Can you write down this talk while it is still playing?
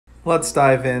Let's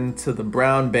dive into the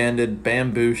brown-banded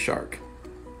bamboo shark,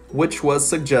 which was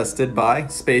suggested by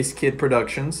Space Kid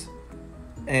Productions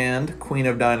and Queen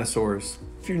of Dinosaurs.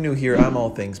 If you're new here, I'm All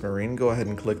Things Marine. Go ahead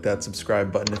and click that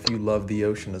subscribe button if you love the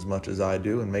ocean as much as I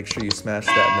do, and make sure you smash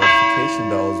that notification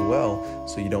bell as well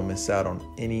so you don't miss out on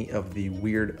any of the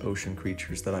weird ocean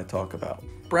creatures that I talk about.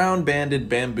 Brown-banded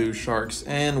bamboo sharks,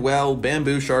 and well,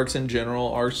 bamboo sharks in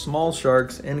general, are small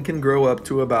sharks and can grow up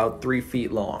to about 3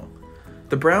 feet long.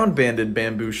 The brown-banded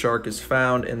bamboo shark is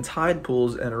found in tide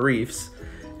pools and reefs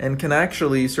and can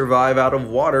actually survive out of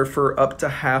water for up to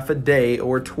half a day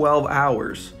or 12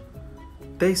 hours.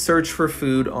 They search for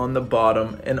food on the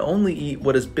bottom and only eat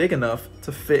what is big enough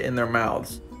to fit in their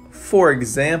mouths. For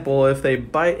example, if they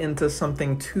bite into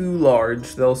something too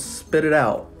large, they'll spit it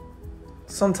out.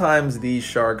 Sometimes these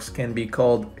sharks can be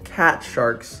called cat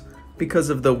sharks because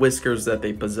of the whiskers that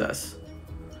they possess.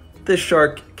 This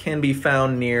shark can be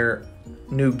found near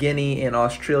New Guinea and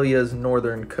Australia's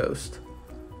northern coast.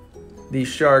 These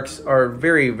sharks are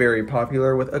very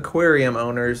popular with aquarium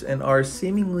owners and are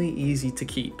seemingly easy to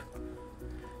keep.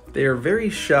 They are very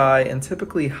shy and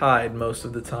typically hide most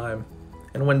of the time,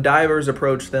 and when divers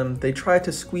approach them, they try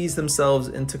to squeeze themselves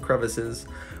into crevices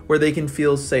where they can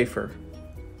feel safer.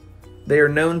 They are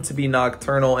known to be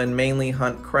nocturnal and mainly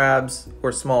hunt crabs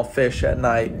or small fish at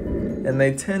night, and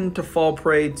they tend to fall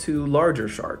prey to larger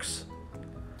sharks.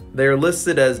 They are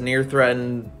listed as near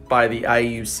threatened by the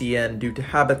IUCN due to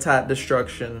habitat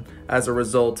destruction as a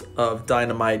result of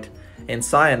dynamite and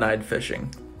cyanide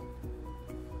fishing.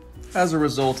 As a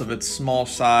result of its small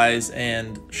size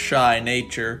and shy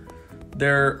nature,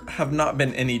 there have not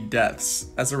been any deaths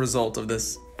as a result of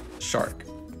this shark.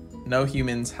 No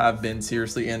humans have been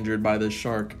seriously injured by this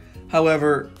shark.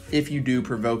 However, if you do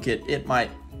provoke it, it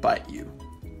might bite you,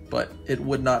 but it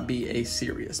would not be a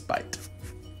serious bite.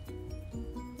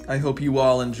 I hope you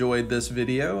all enjoyed this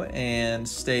video and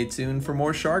stay tuned for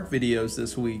more shark videos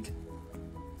this week.